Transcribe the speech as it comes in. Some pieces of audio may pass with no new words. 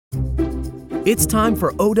It's time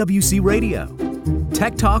for OWC Radio,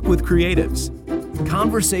 Tech Talk with Creatives,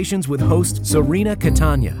 conversations with host Serena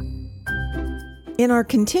Catania. In our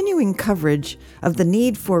continuing coverage of the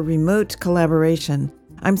need for remote collaboration,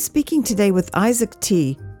 I'm speaking today with Isaac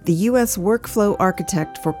T., the U.S. workflow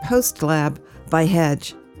architect for PostLab by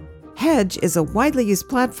Hedge. Hedge is a widely used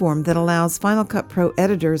platform that allows Final Cut Pro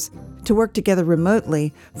editors to work together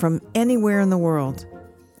remotely from anywhere in the world.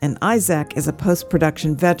 And Isaac is a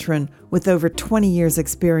post-production veteran with over 20 years'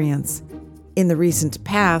 experience. In the recent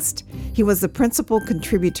past, he was the principal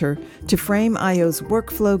contributor to Frame.io's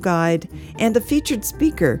workflow guide and a featured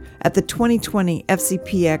speaker at the 2020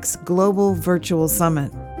 FCPX Global Virtual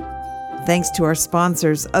Summit. Thanks to our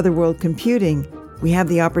sponsors, Otherworld Computing, we have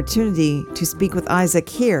the opportunity to speak with Isaac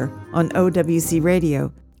here on OWC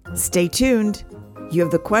Radio. Stay tuned. You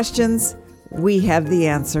have the questions, we have the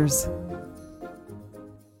answers.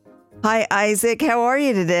 Hi, Isaac. How are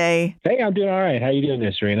you today? Hey, I'm doing all right. How you doing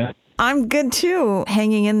this, Serena? I'm good, too.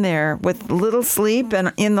 Hanging in there with little sleep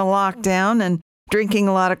and in the lockdown and drinking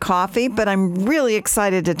a lot of coffee, but I'm really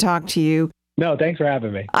excited to talk to you. No, thanks for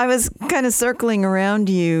having me. I was kind of circling around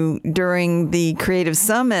you during the Creative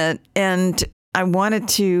Summit, and I wanted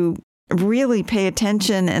to really pay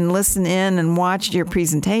attention and listen in and watch your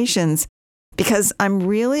presentations because I'm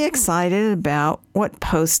really excited about what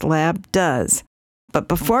PostLab does. But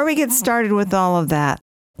before we get started with all of that,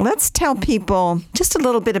 let's tell people just a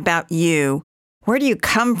little bit about you. Where do you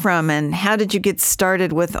come from and how did you get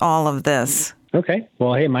started with all of this? Okay.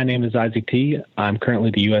 Well, hey, my name is Isaac T. I'm currently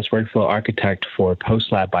the U.S. workflow architect for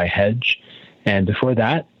PostLab by Hedge. And before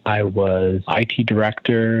that, I was IT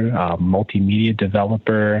director, multimedia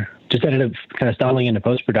developer, just ended up kind of stumbling into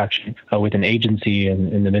post-production with an agency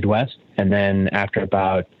in the Midwest. And then after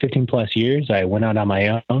about 15 plus years, I went out on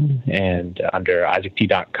my own and under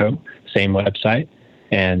isaact.co, same website,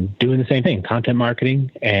 and doing the same thing, content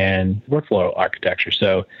marketing and workflow architecture.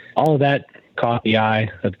 So all of that caught the eye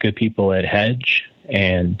of good people at Hedge.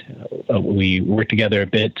 And we worked together a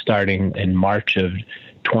bit starting in March of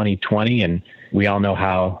 2020. And we all know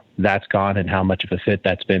how that's gone and how much of a fit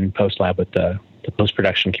that's been PostLab with the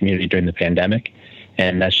post-production community during the pandemic.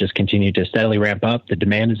 And that's just continued to steadily ramp up. The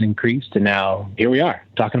demand has increased, and now here we are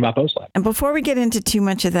talking about PostLab. And before we get into too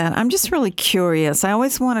much of that, I'm just really curious. I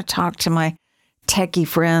always want to talk to my techie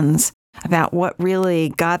friends about what really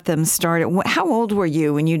got them started. How old were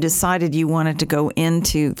you when you decided you wanted to go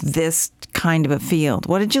into this kind of a field?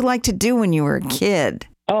 What did you like to do when you were a kid?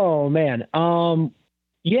 Oh, man.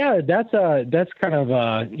 Yeah, that's kind of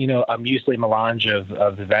a muesli melange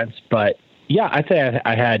of events. But yeah, I'd say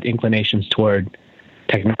I had inclinations toward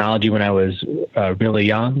technology when I was really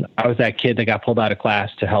young. I was that kid that got pulled out of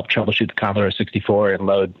class to help troubleshoot the Commodore 64 and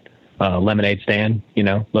load Lemonade Stand,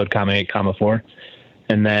 load comma 8, comma 4.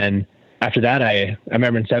 And then after that, I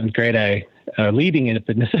remember in 7th grade, leading it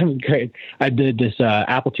in the 7th grade, I did this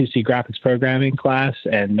Apple IIc graphics programming class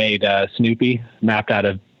and made Snoopy mapped out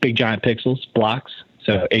of big giant pixels, blocks.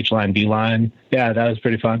 So H-line, B-line. Yeah, that was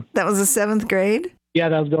pretty fun. That was the 7th grade? Yeah,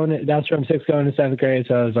 that was from 6th going to 7th grade.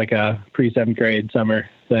 So it was like a pre-7th grade summer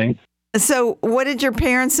thing. So what did your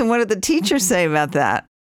parents and what did the teachers say about that?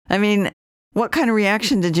 I mean, what kind of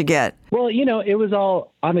reaction did you get? Well, it was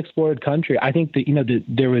all unexplored country. I think that,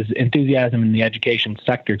 there was enthusiasm in the education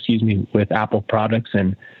sector, with Apple products.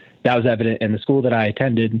 And that was evident in the school that I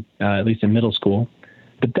attended, at least in middle school.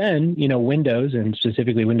 But then, Windows and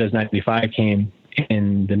specifically Windows 95 came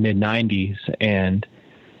in the mid 90s. And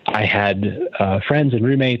I had friends and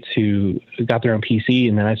roommates who got their own PC,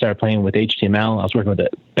 and then I started playing with HTML. I was working with a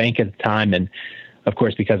bank at the time, and of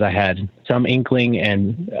course, because I had some inkling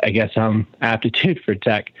and I guess some aptitude for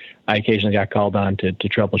tech, I occasionally got called on to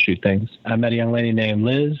troubleshoot things. I met a young lady named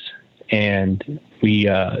Liz, and we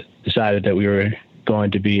decided that we were going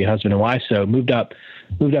to be husband and wife, so moved up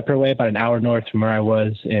her way about an hour north from where I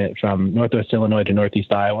was, from Northwest Illinois to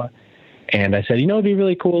Northeast Iowa. And I said, what'd be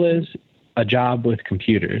really cool is a job with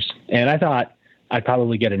computers. And I thought I'd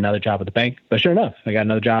probably get another job at the bank. But sure enough, I got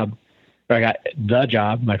the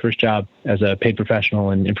job, my first job as a paid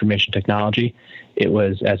professional in information technology. It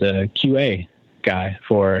was as a QA guy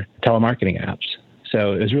for telemarketing apps.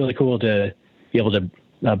 So it was really cool to be able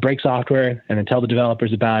to break software and then tell the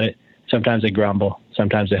developers about it. Sometimes they grumble,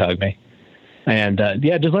 sometimes they hug me. And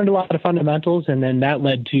just learned a lot of fundamentals. And then that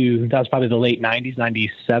was probably the late 90s,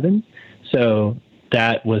 97. So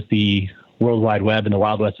that was the World Wide Web and the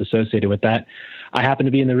Wild West associated with that. I happened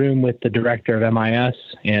to be in the room with the director of MIS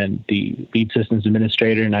and the lead systems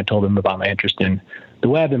administrator, and I told them about my interest in the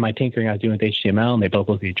web and my tinkering I was doing with HTML, and they both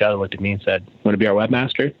looked at each other, looked at me and said, "Want to be our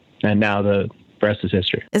webmaster?" And now the the rest is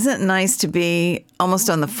history. Isn't it nice to be almost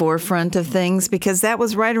on the forefront of things? Because that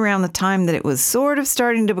was right around the time that it was sort of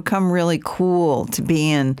starting to become really cool to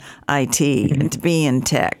be in IT and to be in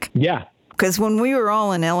tech. Yeah. Because when we were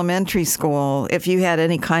all in elementary school, if you had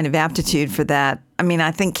any kind of aptitude for that, I mean,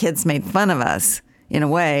 I think kids made fun of us in a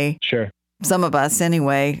way. Sure. Some of us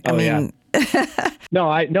anyway. Yeah. No,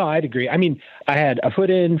 I'd agree. I mean, I had a foot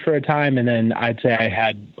in for a time, and then I'd say I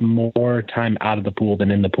had more time out of the pool than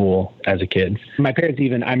in the pool as a kid. My parents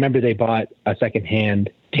I remember they bought a secondhand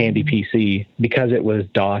Tandy PC because it was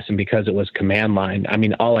DOS and because it was command line. I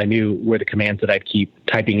mean, all I knew were the commands that I'd keep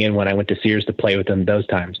typing in when I went to Sears to play with them those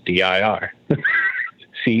times. DIR,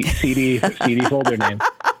 CD folder name.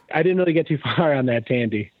 I didn't really get too far on that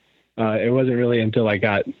Tandy. It wasn't really until I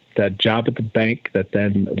got that job at the bank that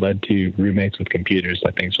then led to roommates with computers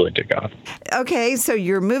that things really took off. Okay, so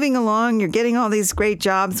you're moving along, you're getting all these great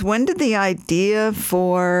jobs. When did the idea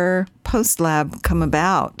for PostLab come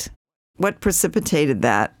about? What precipitated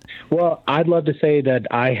that? Well, I'd love to say that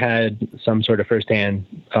I had some sort of firsthand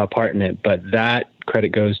part in it, but that credit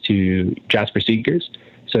goes to Jasper Seekers.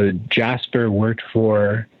 So Jasper worked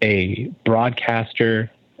for a broadcaster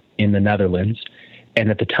in the Netherlands. And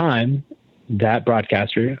at the time, that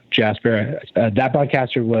broadcaster, Jasper, that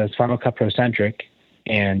broadcaster was Final Cut Pro centric,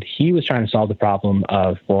 and he was trying to solve the problem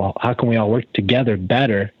of, well, how can we all work together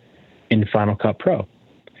better in Final Cut Pro?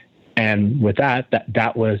 And with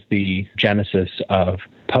that was the genesis of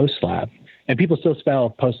PostLab. And people still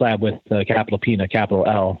spell PostLab with a capital P and a capital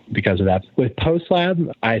L because of that. With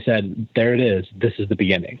PostLab, I said, there it is. This is the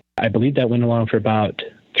beginning. I believe that went along for about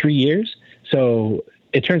 3 years. So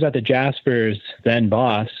it turns out that Jasper's then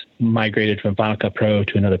boss migrated from Final Cut Pro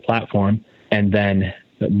to another platform, and then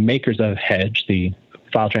the makers of Hedge, the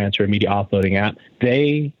file transfer media offloading app,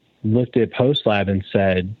 they looked at PostLab and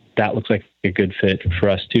said, that looks like a good fit for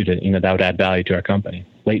us too, that would add value to our company.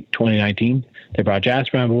 Late 2019, they brought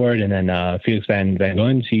Jasper on board, and then Felix Van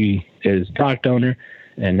Goens, he is product owner,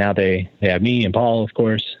 and now they have me and Paul, of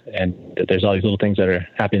course, and there's all these little things that are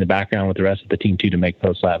happening in the background with the rest of the team too to make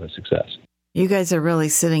PostLab a success. You guys are really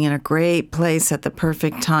sitting in a great place at the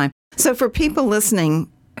perfect time. So for people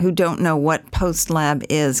listening who don't know what PostLab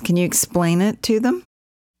is, can you explain it to them?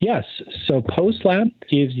 Yes. So PostLab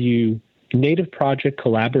gives you native project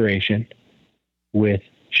collaboration with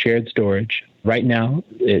shared storage. Right now,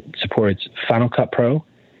 it supports Final Cut Pro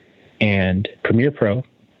and Premiere Pro.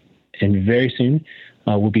 And very soon,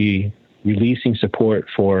 we'll be releasing support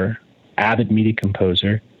for Avid Media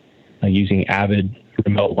Composer using Avid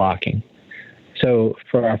remote locking. So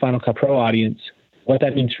for our Final Cut Pro audience, what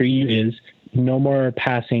that means for you is no more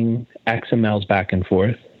passing XMLs back and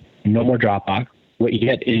forth, no more Dropbox. What you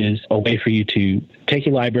get is a way for you to take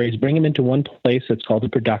your libraries, bring them into one place that's called the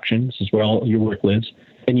production. This is where all your work lives.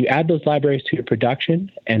 Then you add those libraries to your production,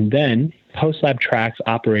 and then PostLab tracks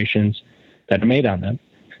operations that are made on them.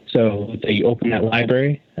 So let's say you open that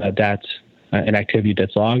library, that's an activity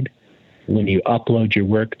that's logged. When you upload your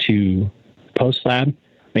work to PostLab,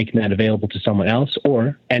 making that available to someone else,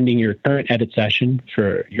 or ending your current edit session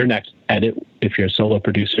for your next edit if you're a solo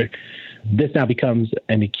producer, this now becomes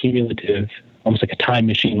an accumulative, almost like a time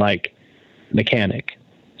machine-like mechanic.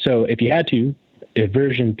 So if you had to, if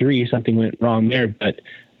version 3, something went wrong there, but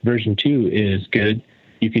version 2 is good,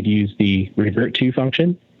 you could use the revert to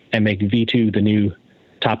function and make V2 the new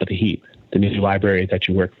top of the heap, the new library that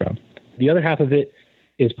you work from. The other half of it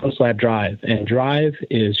is PostLab Drive, and Drive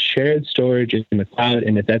is shared storage in the cloud.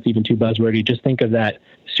 And if that's even too buzzwordy, just think of that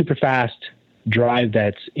super fast drive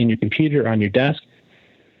that's in your computer on your desk.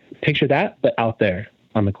 Picture that, but out there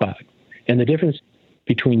on the cloud. And the difference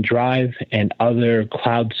between Drive and other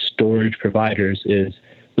cloud storage providers is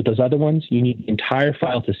with those other ones, you need the entire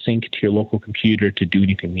file to sync to your local computer to do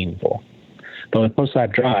anything meaningful. But with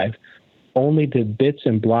PostLab Drive, only the bits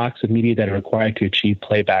and blocks of media that are required to achieve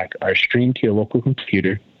playback are streamed to your local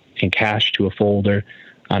computer and cached to a folder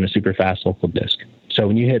on a super fast local disk. So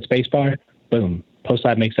when you hit spacebar, boom,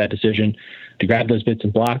 PostLab makes that decision to grab those bits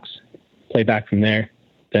and blocks, play back from there.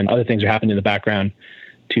 Then other things are happening in the background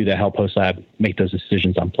to help PostLab make those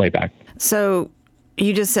decisions on playback. So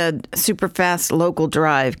you just said super fast local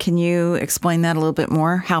drive. Can you explain that a little bit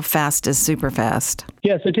more? How fast is super fast?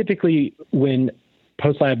 Yeah, so typically when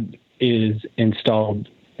PostLab is installed,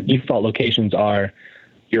 default locations are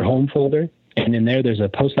your home folder, and in there's a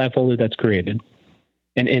PostLab folder that's created.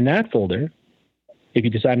 And in that folder, if you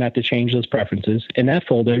decide not to change those preferences, in that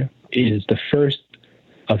folder is the first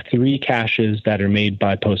of 3 caches that are made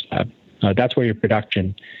by PostLab. That's where your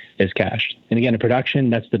production is cached. And again, in production,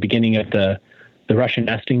 that's the beginning of the Russian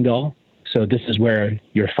nesting doll. So this is where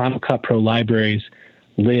your Final Cut Pro libraries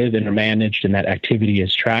live and are managed and that activity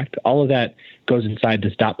is tracked. All of that goes inside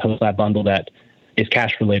this .postlab bundle that is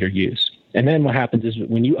cached for later use. And then what happens is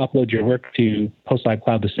when you upload your work to PostLab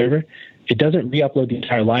Cloud, the server, it doesn't re-upload the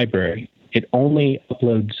entire library. It only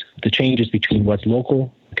uploads the changes between what's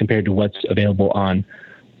local compared to what's available on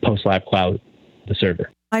PostLab Cloud, the server.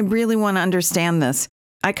 I really want to understand this.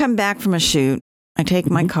 I come back from a shoot. I take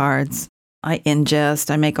my cards. I ingest.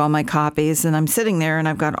 I make all my copies. And I'm sitting there and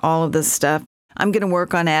I've got all of this stuff. I'm going to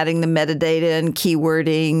work on adding the metadata and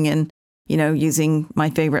keywording and, using my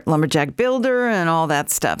favorite Lumberjack Builder and all that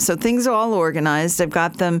stuff. So things are all organized. I've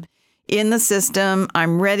got them in the system.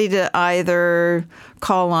 I'm ready to either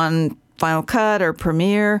call on Final Cut or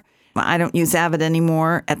Premiere. I don't use Avid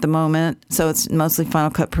anymore at the moment, so it's mostly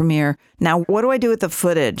Final Cut Premiere. Now, what do I do with the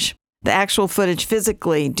footage? The actual footage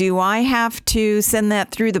physically? Do I have to send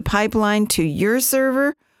that through the pipeline to your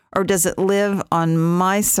server, or does it live on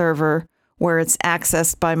my server where it's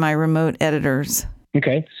accessed by my remote editors?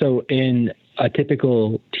 Okay, so in a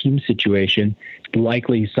typical team situation,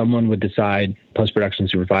 likely someone would decide, post-production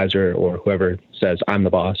supervisor or whoever says, I'm the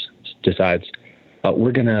boss, decides,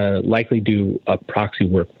 we're going to likely do a proxy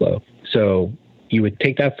workflow. So you would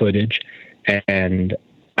take that footage and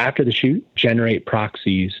after the shoot, generate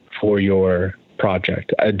proxies for your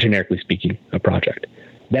project, generically speaking, a project.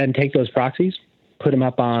 Then take those proxies, put them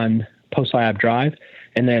up on PostLab Drive,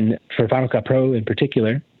 and then for Final Cut Pro in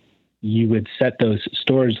particular, you would set those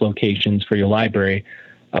storage locations for your library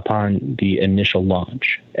upon the initial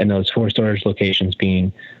launch. And those 4 storage locations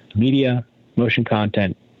being media, motion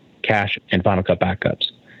content, cache, and Final Cut backups.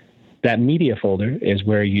 That media folder is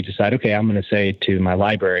where you decide, okay, I'm going to say to my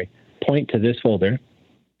library, point to this folder.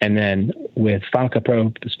 And then with Final Cut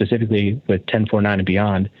Pro, specifically with 10.4.9 and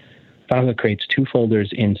beyond, Final Cut creates 2 folders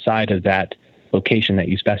inside of that location that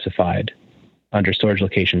you specified under storage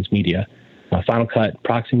locations media, Final Cut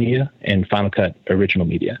proxy media and Final Cut original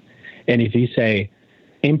media. And if you say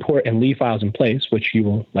import and leave files in place, which you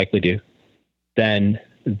will likely do, then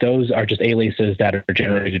those are just aliases that are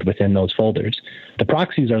generated within those folders. The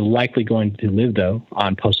proxies are likely going to live, though,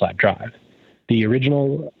 on PostLab Drive. The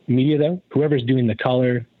original media, though, whoever's doing the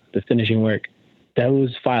color, the finishing work,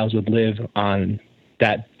 those files would live on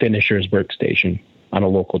that finisher's workstation on a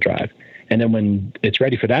local drive. And then when it's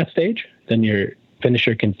ready for that stage, then your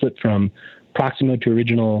finisher can flip from proxy mode to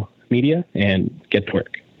original media and get to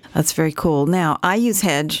work. That's very cool. Now, I use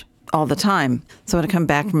Hedge all the time. So when I come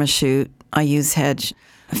back from a shoot, I use Hedge.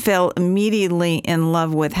 I fell immediately in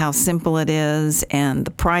love with how simple it is, and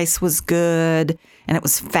the price was good, and it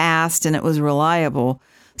was fast, and it was reliable.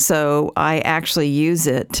 So I actually use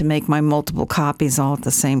it to make my multiple copies all at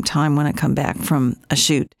the same time when I come back from a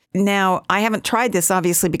shoot. Now, I haven't tried this,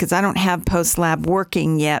 obviously, because I don't have PostLab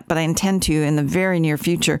working yet, but I intend to in the very near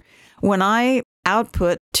future. When I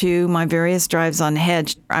output to my various drives on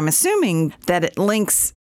Hedge, I'm assuming that it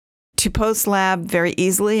links to PostLab very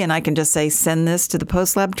easily, and I can just say, send this to the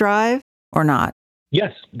PostLab drive or not?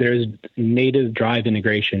 Yes, there's native drive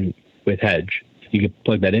integration with Hedge. You could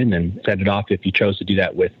plug that in and set it off if you chose to do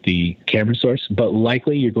that with the camera source. But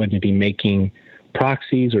likely you're going to be making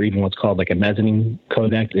proxies or even what's called like a mezzanine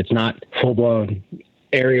codec. It's not full-blown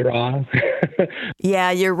area raw.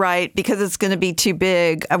 Yeah, you're right, because it's going to be too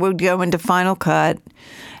big. I would go into Final Cut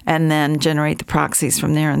and then generate the proxies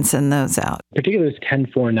from there and send those out. Particularly with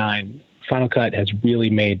 10.4.9, Final Cut has really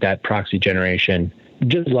made that proxy generation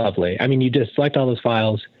just lovely. I mean, you just select all those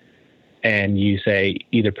files and you say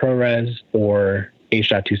either ProRes or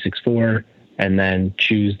H.264 and then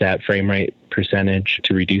choose that frame rate percentage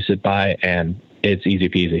to reduce it by, and it's easy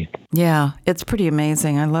peasy. Yeah, it's pretty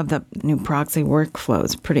amazing. I love that new proxy workflow.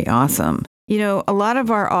 It's pretty awesome. You know, a lot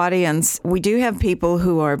of our audience, we do have people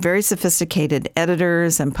who are very sophisticated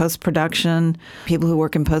editors and post-production, people who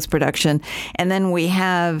work in post-production. And then we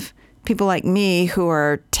have people like me who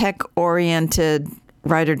are tech-oriented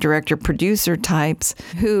writer, director, producer types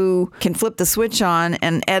who can flip the switch on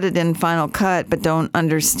and edit in Final Cut, but don't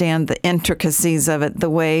understand the intricacies of it the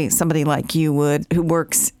way somebody like you would, who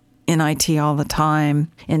works in IT all the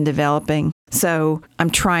time in developing. So I'm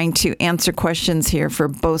trying to answer questions here for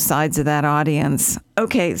both sides of that audience.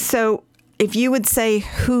 Okay, so if you would say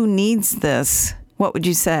who needs this, what would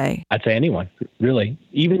you say? I'd say anyone, really.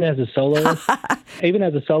 Even as a soloist,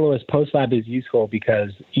 PostLab is useful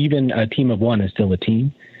because even a team of one is still a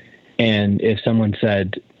team. And if someone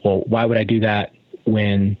said, well, why would I do that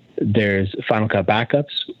when there's Final Cut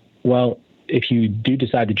backups? Well, if you do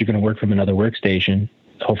decide that you're going to work from another workstation,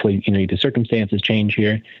 hopefully, either circumstances change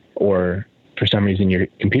here or for some reason your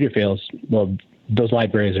computer fails, well, those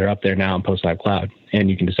libraries are up there now in PostLab Cloud, and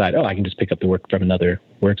you can decide, I can just pick up the work from another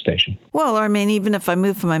workstation. Well, I mean, even if I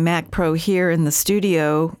move from my Mac Pro here in the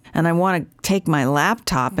studio and I want to take my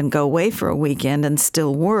laptop and go away for a weekend and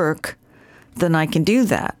still work, then I can do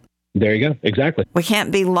that. There you go. Exactly. We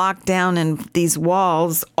can't be locked down in these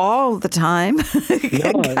walls all the time.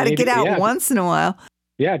 Got to get out once in a while.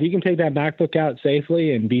 Yeah, if you can take that MacBook out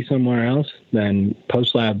safely and be somewhere else, then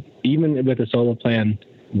PostLab, even with a solo plan,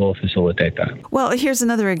 will facilitate that. Well, here's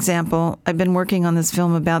another example. I've been working on this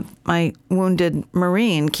film about my wounded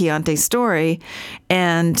Marine, Keontae Story,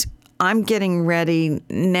 and I'm getting ready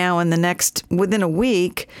now within a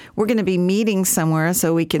week, we're going to be meeting somewhere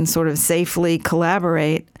so we can sort of safely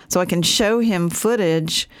collaborate. So I can show him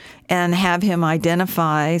footage and have him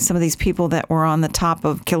identify some of these people that were on the top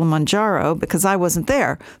of Kilimanjaro because I wasn't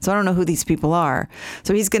there. So I don't know who these people are.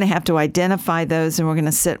 So he's going to have to identify those and we're going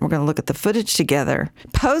to sit and we're going to look at the footage together.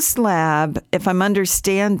 PostLab, if I'm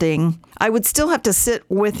understanding, I would still have to sit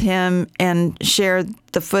with him and share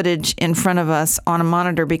the footage in front of us on a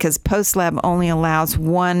monitor because PostLab only allows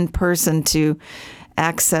one person to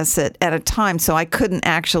access it at a time. So I couldn't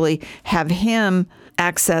actually have him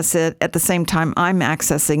access it at the same time I'm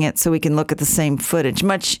accessing it so we can look at the same footage,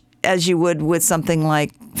 much as you would with something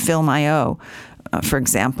like Film.io, for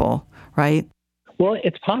example, right? Well,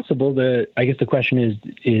 it's possible. I guess the question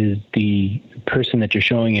is the person that you're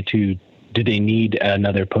showing it to, do they need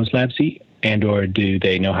another PostLab seat? And or do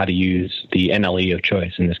they know how to use the NLE of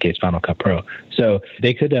choice, in this case, Final Cut Pro? So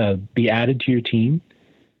they could be added to your team,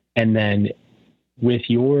 and then with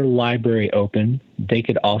your library open, they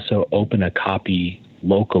could also open a copy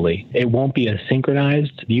locally. It won't be a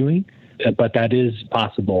synchronized viewing, but that is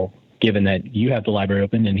possible given that you have the library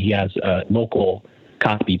open and he has a local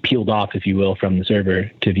copy peeled off, if you will, from the server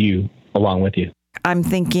to view along with you. I'm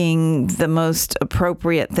thinking the most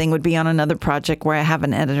appropriate thing would be on another project where I have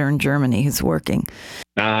an editor in Germany who's working.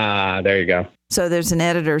 There you go. So there's an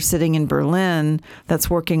editor sitting in Berlin that's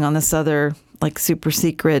working on this other like super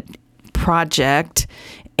secret project.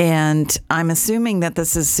 And I'm assuming that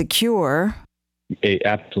this is secure.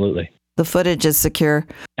 Absolutely. The footage is secure.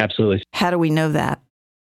 Absolutely. How do we know that?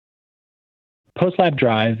 PostLab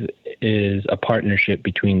Drive is a partnership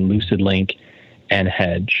between LucidLink and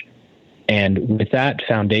Hedge. And with that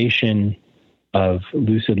foundation of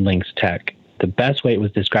LucidLink's tech, the best way it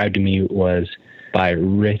was described to me was by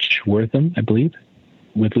Rich Wortham, I believe,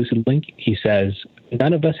 with LucidLink. He says,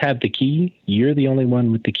 none of us have the key. You're the only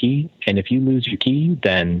one with the key. And if you lose your key,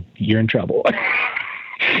 then you're in trouble.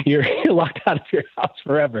 You're locked out of your house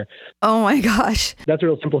forever. Oh, my gosh. That's a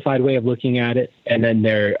real simplified way of looking at it. And then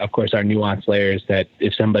there, of course, are nuanced layers that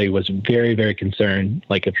if somebody was very, very concerned,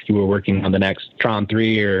 like if you were working on the next Tron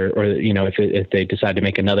 3 or you know, if they decide to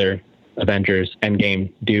make another Avengers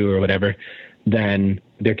Endgame do or whatever, then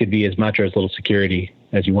there could be as much or as little security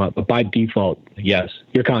as you want. But by default, yes,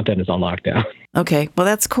 your content is on lockdown. Okay. Well,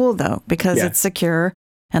 that's cool, though, because it's secure.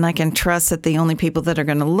 And I can trust that the only people that are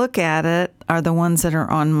going to look at it are the ones that are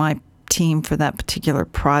on my team for that particular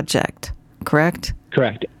project, correct?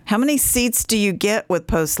 Correct. How many seats do you get with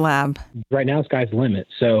PostLab? Right now, sky's the limit.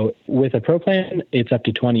 So with a Pro plan, it's up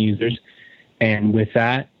to 20 users. And with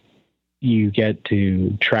that, you get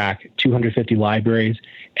to track 250 libraries,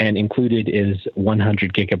 and included is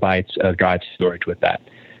 100 gigabytes of drive storage with that.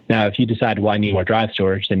 Now, if you decide, well, I need more drive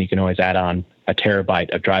storage, then you can always add on a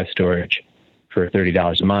terabyte of drive storage for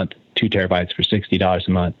 $30 a month, 2 terabytes for $60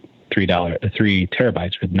 a month, 3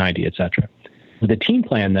 terabytes for $90, etc. The team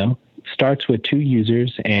plan, though, starts with 2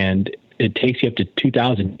 users, and it takes you up to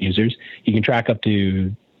 2,000 users. You can track up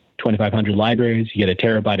to 2,500 libraries. You get a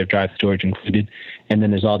terabyte of drive storage included, and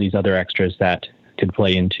then there's all these other extras that could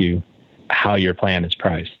play into how your plan is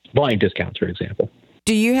priced. Volume discounts, for example.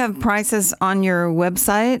 Do you have prices on your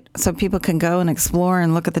website so people can go and explore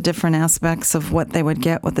and look at the different aspects of what they would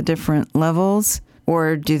get with the different levels?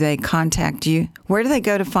 Or do they contact you? Where do they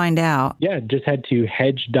go to find out? Yeah, just head to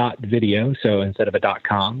hedge.video. So instead of a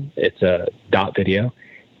 .com, it's a .video,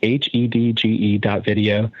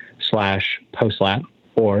 hedge.video/PostLab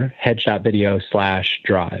or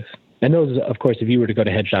hedge.video/drive. And those, of course, if you were to go to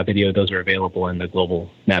hedge.video, those are available in the global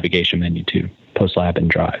navigation menu too, PostLab and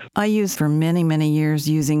Drive. I used for many, many years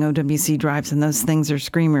using OWC drives, and those things are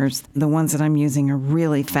screamers. The ones that I'm using are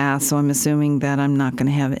really fast, so I'm assuming that I'm not going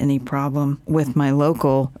to have any problem with my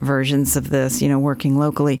local versions of this, working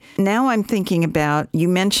locally. Now I'm thinking about, you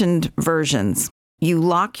mentioned versions. You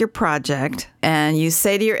lock your project and you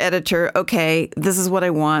say to your editor, okay, this is what I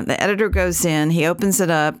want. The editor goes in, he opens it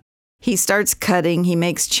up. He starts cutting. He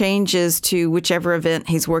makes changes to whichever event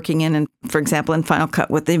he's working in. And for example, in Final Cut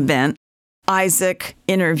with the event, Isaac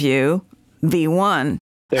interview, V1.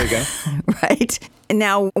 There you go. Right?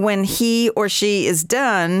 Now, when he or she is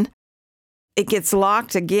done, it gets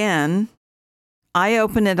locked again. I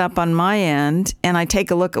open it up on my end and I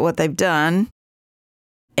take a look at what they've done.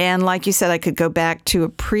 And like you said, I could go back to a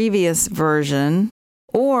previous version.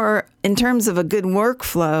 Or in terms of a good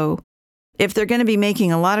workflow, if they're going to be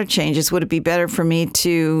making a lot of changes, would it be better for me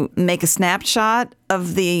to make a snapshot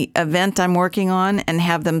of the event I'm working on and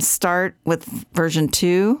have them start with version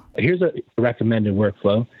 2? Here's a recommended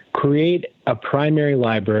workflow. Create a primary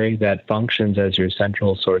library that functions as your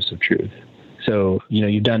central source of truth. So,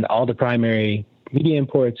 you've done all the primary media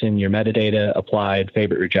imports and your metadata, applied,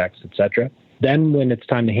 favorite, rejects, etc. Then when it's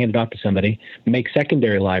time to hand it off to somebody, make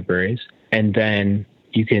secondary libraries, and then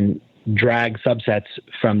you can drag subsets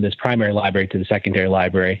from this primary library to the secondary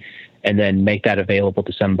library, and then make that available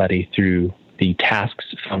to somebody through the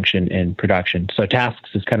tasks function in production. So tasks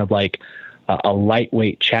is kind of like a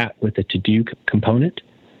lightweight chat with a to-do component.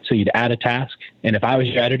 So you'd add a task, and if I was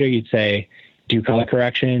your editor, you'd say, do color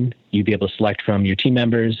correction. You'd be able to select from your team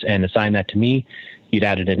members and assign that to me. You'd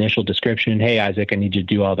add an initial description. Hey, Isaac, I need you to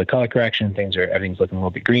do all the color correction. Everything's looking a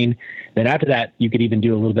little bit green. Then after that, you could even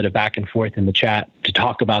do a little bit of back and forth in the chat to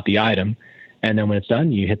talk about the item. And then when it's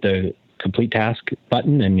done, you hit the complete task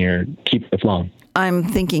button and you're keep it flowing. I'm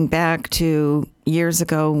thinking back to years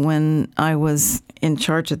ago when I was in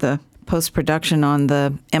charge of the post-production on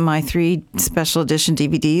the MI3 special edition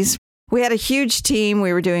DVDs. We had a huge team.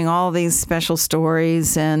 We were doing all these special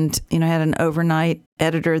stories and, had an overnight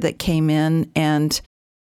editor that came in and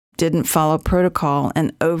didn't follow protocol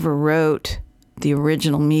and overwrote the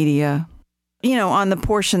original media, on the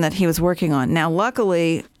portion that he was working on. Now,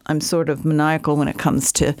 luckily, I'm sort of maniacal when it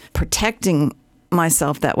comes to protecting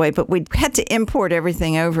myself that way, but we had to import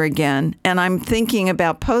everything over again. And I'm thinking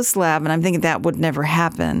about PostLab, and I'm thinking that would never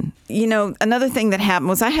happen. Another thing that happened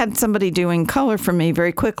was I had somebody doing color for me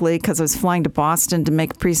very quickly because I was flying to Boston to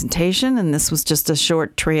make a presentation, and this was just a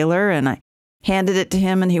short trailer, and I handed it to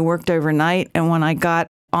him, and he worked overnight. And when I got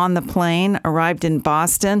on the plane, arrived in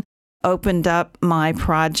Boston, opened up my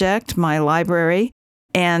project, my library,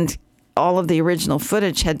 and all of the original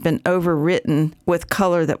footage had been overwritten with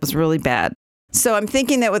color that was really bad. So I'm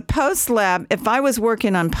thinking that with PostLab, if I was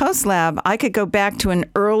working on PostLab, I could go back to an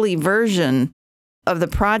early version of the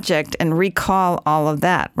project and recall all of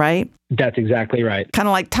that, right? That's exactly right. Kind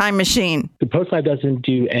of like Time Machine. The PostLab doesn't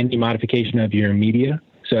do any modification of your media.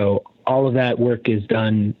 So all of that work is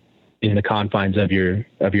done in the confines of your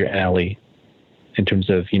NLE in terms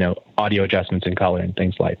of, audio adjustments and color and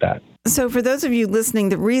things like that. So for those of you listening,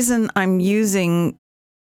 the reason I'm using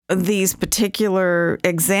these particular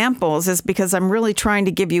examples is because I'm really trying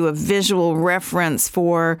to give you a visual reference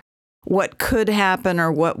for what could happen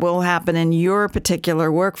or what will happen in your particular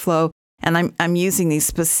workflow. And I'm using these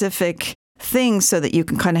specific things so that you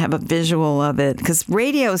can kind of have a visual of it. Because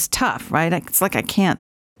radio is tough, right? It's like I can't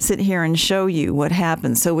sit here and show you what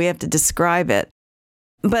happens. So we have to describe it.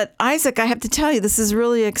 But Isaac, I have to tell you, this is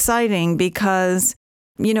really exciting because,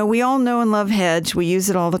 we all know and love Hedge. We use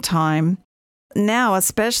it all the time. Now,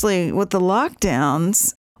 especially with the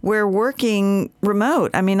lockdowns, we're working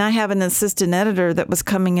remote. I mean, I have an assistant editor that was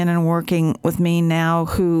coming in and working with me now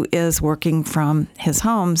who is working from his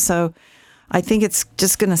home. So I think it's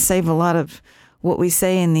just going to save a lot of what we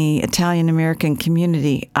say in the Italian-American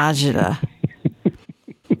community, agita.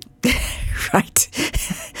 Right.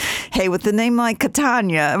 Hey, with a name like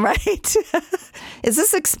Catania, right? Is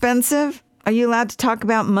this expensive? Are you allowed to talk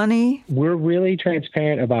about money? We're really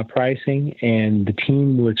transparent about pricing, and the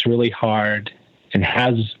team works really hard and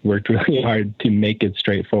has worked really hard to make it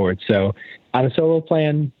straightforward. So on a solo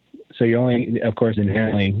plan, so you're only, of course,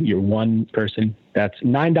 inherently, you're one person. That's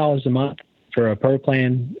 $9 a month for a pro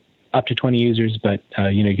plan, up to 20 users, but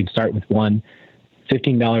you can start with one.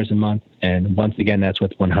 $15 a month, and once again, that's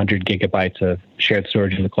with 100 gigabytes of shared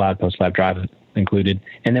storage in the cloud, PostLab Drive included.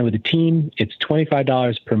 And then with the team, it's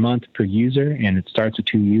 $25 per month per user, and it starts with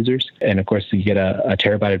 2 users. And of course, you get a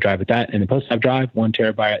terabyte of drive with that. And the PostLab Drive, 1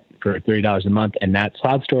 terabyte for $30 a month, and that's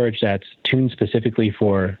cloud storage that's tuned specifically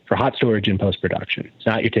for hot storage in post-production. It's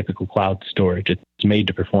not your typical cloud storage. It's made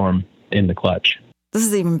to perform in the clutch. This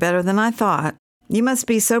is even better than I thought. You must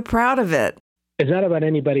be so proud of it. It's not about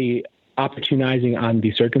anybody opportunizing on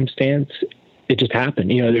the circumstance. It just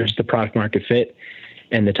happened. There's the product market fit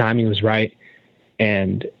and the timing was right.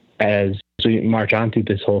 And as we march on through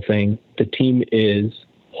this whole thing, the team is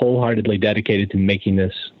wholeheartedly dedicated to making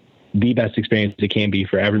this the best experience it can be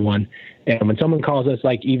for everyone. And when someone calls us,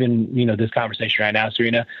 like even, this conversation right now,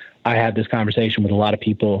 Serena, I had this conversation with a lot of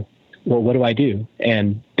people well, what do I do?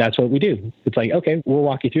 And that's what we do. It's like, okay, we'll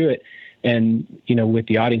walk you through it. And, with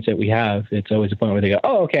the audience that we have, it's always a point where they go,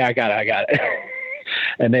 oh, okay, I got it.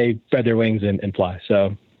 And they spread their wings and fly.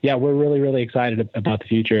 So, yeah, we're really, really excited about the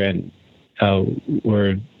future. And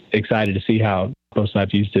we're excited to see how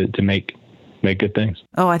PostLab's used to make good things.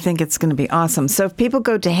 Oh, I think it's going to be awesome. So if people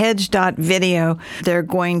go to hedge.video, they're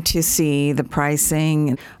going to see the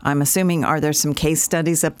pricing. I'm assuming, are there some case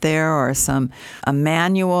studies up there or a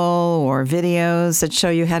manual or videos that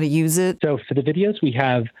show you how to use it? So for the videos, we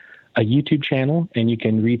have a YouTube channel, and you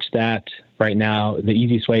can reach that right now. The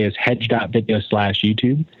easiest way is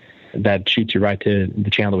hedge.video/YouTube. That shoots you right to the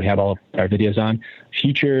channel that we have all of our videos on.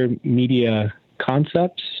 Future Media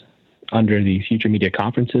Concepts, under the Future Media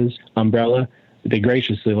Conferences umbrella, they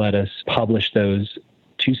graciously let us publish those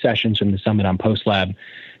 2 sessions from the summit on PostLab.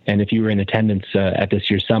 And if you were in attendance at this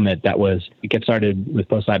year's summit, that was Get Started with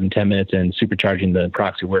PostLab in 10 minutes and Supercharging the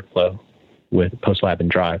Proxy Workflow with PostLab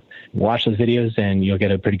and Drive. Watch those videos and you'll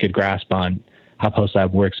get a pretty good grasp on how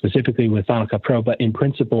PostLab works, specifically with Final Cut Pro, but in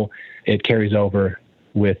principle, it carries over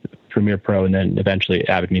with Premiere Pro and then eventually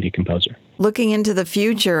Avid Media Composer. Looking into the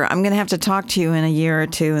future, I'm going to have to talk to you in a year or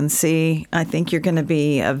two and see. I think you're going to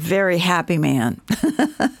be a very happy man.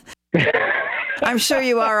 I'm sure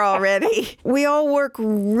you are already. We all work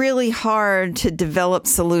really hard to develop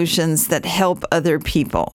solutions that help other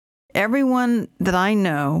people. Everyone that I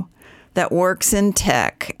know that works in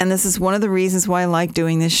tech, and this is one of the reasons why I like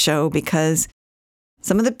doing this show, because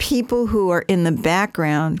some of the people who are in the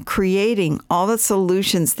background creating all the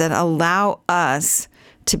solutions that allow us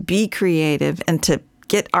to be creative and to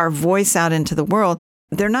get our voice out into the world,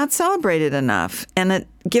 they're not celebrated enough. And it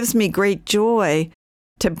gives me great joy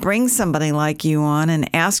to bring somebody like you on and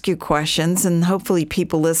ask you questions. And hopefully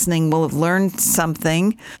people listening will have learned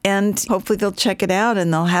something, and hopefully they'll check it out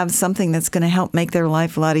and they'll have something that's going to help make their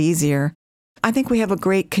life a lot easier. I think we have a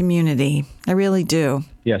great community. I really do.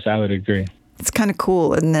 Yes, I would agree. It's kind of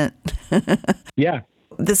cool, isn't it? Yeah.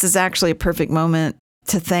 This is actually a perfect moment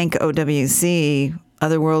to thank OWC,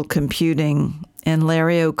 Otherworld Computing, and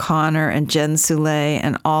Larry O'Connor and Jen Soulé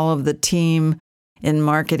and all of the team in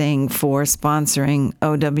marketing for sponsoring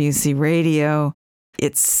OWC Radio.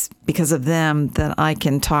 It's because of them that I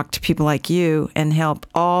can talk to people like you and help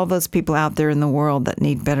all those people out there in the world that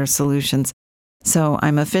need better solutions. So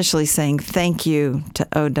I'm officially saying thank you to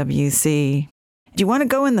OWC. Do you want to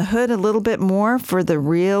go in the hood a little bit more for the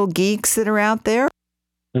real geeks that are out there?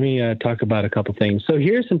 Let me talk about a couple things. So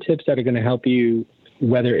here's some tips that are going to help you,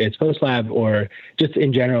 whether it's PostLab or just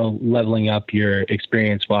in general, leveling up your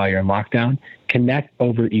experience while you're in lockdown. Connect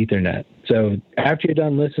over Ethernet. So after you're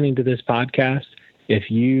done listening to this podcast,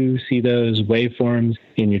 if you see those waveforms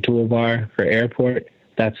in your toolbar for Airport,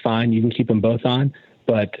 that's fine. You can keep them both on,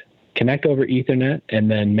 but connect over Ethernet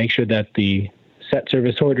and then make sure that the set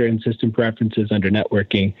service order and system preferences under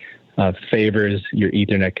networking favors your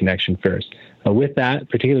Ethernet connection first. With that,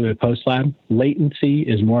 particularly with PostLab, latency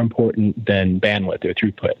is more important than bandwidth or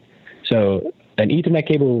throughput. So an Ethernet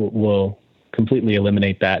cable will completely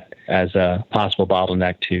eliminate that as a possible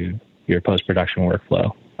bottleneck to your post-production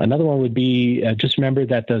workflow. Another one would be just remember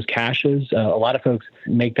that those caches, a lot of folks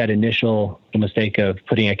make that initial mistake of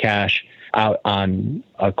putting a cache out on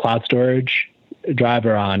a cloud storage drive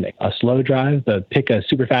or on a slow drive, but pick a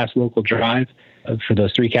super fast local drive for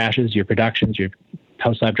those 3 caches, your productions, your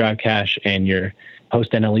PostLab drive cache, and your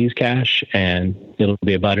host NLEs cache, and it'll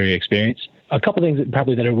be a buttery experience. A couple things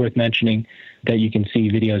that are worth mentioning that you can see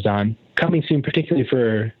videos on coming soon, particularly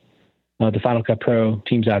for the Final Cut Pro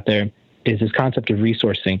teams out there, is this concept of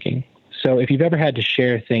resource syncing. So if you've ever had to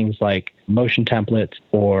share things like motion templates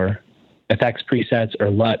or effects presets or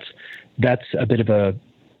LUTs, that's a bit of a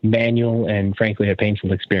manual and frankly a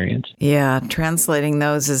painful experience. Yeah, translating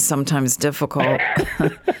those is sometimes difficult.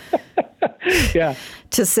 Yeah.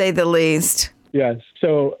 To say the least. Yes.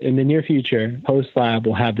 So in the near future, PostLab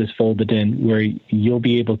will have this folded in where you'll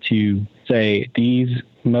be able to say these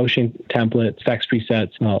motion templates, effects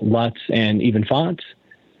presets, LUTs, and even fonts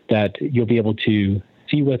that you'll be able to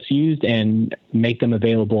see what's used and make them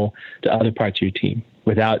available to other parts of your team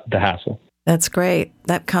without the hassle. That's great.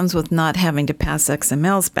 That comes with not having to pass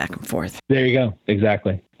XMLs back and forth. There you go.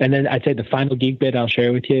 Exactly. And then I'd say the final geek bit I'll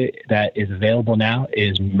share with you that is available now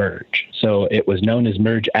is Merge. So it was known as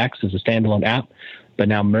Merge X as a standalone app, but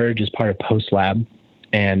now Merge is part of PostLab,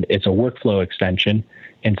 and it's a workflow extension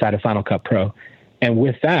inside of Final Cut Pro. And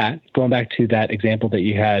with that, going back to that example that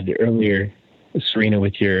you had earlier, Serena,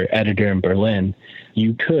 with your editor in Berlin,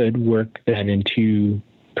 you could work then in 2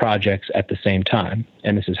 projects at the same time.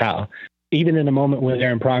 And this is how. Even in a moment where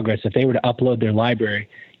they're in progress, if they were to upload their library,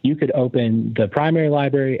 you could open the primary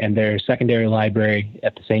library and their secondary library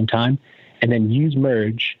at the same time, and then use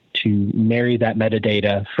Merge to marry that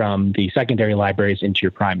metadata from the secondary libraries into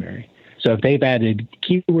your primary. So if they've added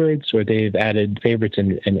keywords or they've added favorites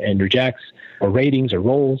and rejects or ratings or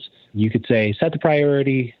roles, you could say, set the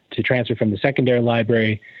priority to transfer from the secondary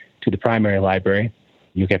library to the primary library.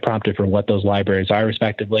 You get prompted for what those libraries are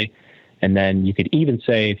respectively. And then you could even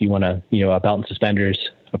say, if you want to, a belt and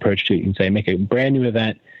suspenders approach to it, you can say, make a brand new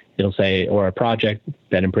event. It'll say, or a project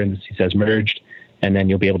that in parentheses says merged. And then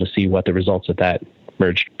you'll be able to see what the results of that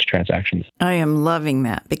merged transactions. I am loving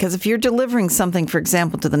that, because if you're delivering something, for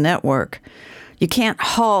example, to the network, you can't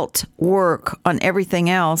halt work on everything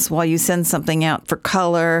else while you send something out for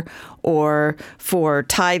color or for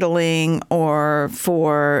titling or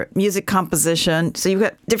for music composition. So you've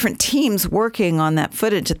got different teams working on that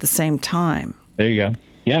footage at the same time. There you go.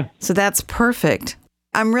 Yeah. So that's perfect.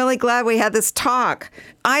 I'm really glad we had this talk.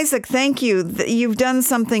 Isaac, thank you. You've done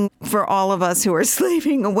something for all of us who are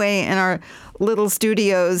slaving away in our little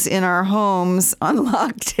studios in our homes on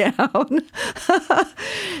lockdown.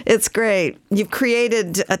 It's great. You've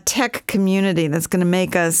created a tech community that's going to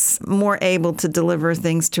make us more able to deliver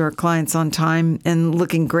things to our clients on time and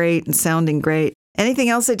looking great and sounding great. Anything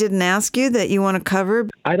else I didn't ask you that you want to cover?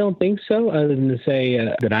 I don't think so, other than to say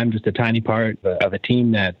that I'm just a tiny part of a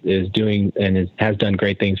team that is doing and has done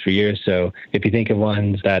great things for years. So if you think of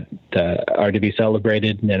ones that are to be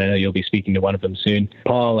celebrated, and I know you'll be speaking to one of them soon,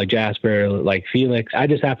 Paul, like Jasper, like Felix, I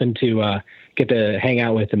just happen to get to hang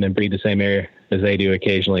out with them and breathe the same air as they do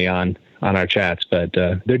occasionally on our chats. But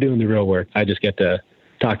they're doing the real work. I just get to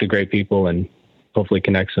talk to great people and hopefully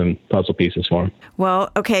connect some puzzle pieces for them.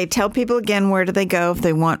 Well, okay, tell people again, where do they go if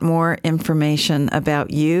they want more information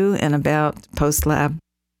about you and about PostLab?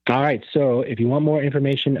 All right, so if you want more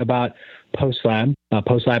information about PostLab,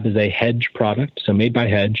 PostLab is a Hedge product, so made by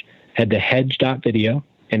Hedge. Head to hedge.video.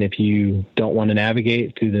 And if you don't want to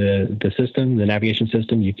navigate through the system, the navigation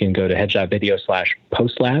system, you can go to hedge.video/PostLab,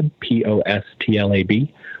 POSTLAB,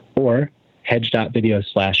 or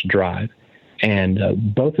hedge.video/drive.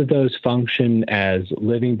 And both of those function as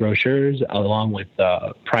living brochures along with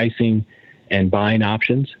pricing and buying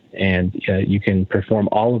options. And you can perform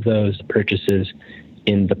all of those purchases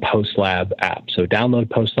in the PostLab app. So download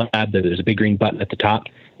PostLab. There's a big green button at the top,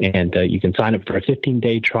 and you can sign up for a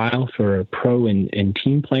 15-day trial for pro and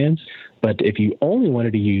team plans. But if you only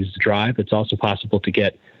wanted to use Drive, it's also possible to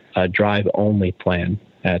get a Drive-only plan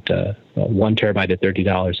at 1 terabyte at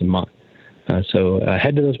 $30 a month. So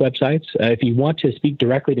head to those websites. If you want to speak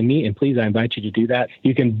directly to me, and please, I invite you to do that,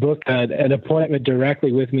 you can book an appointment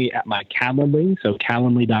directly with me at my Calendly. So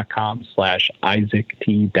calendly.com/Isaac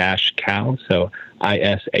T-Cal. So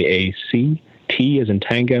ISAAC. T as in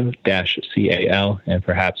Tango -CAL. And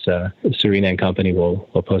perhaps Serena and company will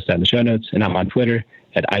post that in the show notes. And I'm on Twitter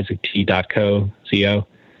at IsaacT.co.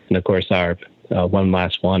 And of course, our one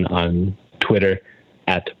last one on Twitter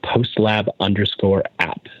at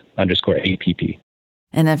PostLab_app. _APP.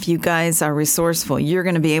 And if you guys are resourceful, you're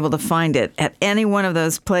going to be able to find it at any one of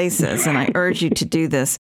those places. And I urge you to do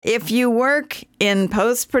this. If you work in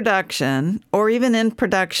post-production or even in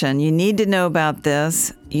production, you need to know about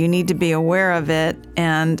this. You need to be aware of it.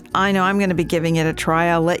 And I know I'm going to be giving it a try.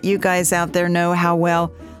 I'll let you guys out there know how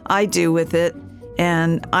well I do with it.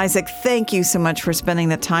 And Isaac, thank you so much for spending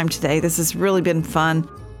the time today. This has really been fun.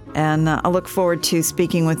 And I look forward to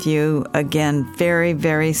speaking with you again very,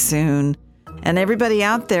 very soon. And everybody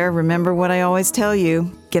out there, remember what I always tell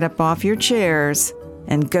you. Get up off your chairs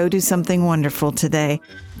and go do something wonderful today.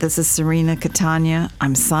 This is Serena Catania.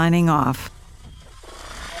 I'm signing off.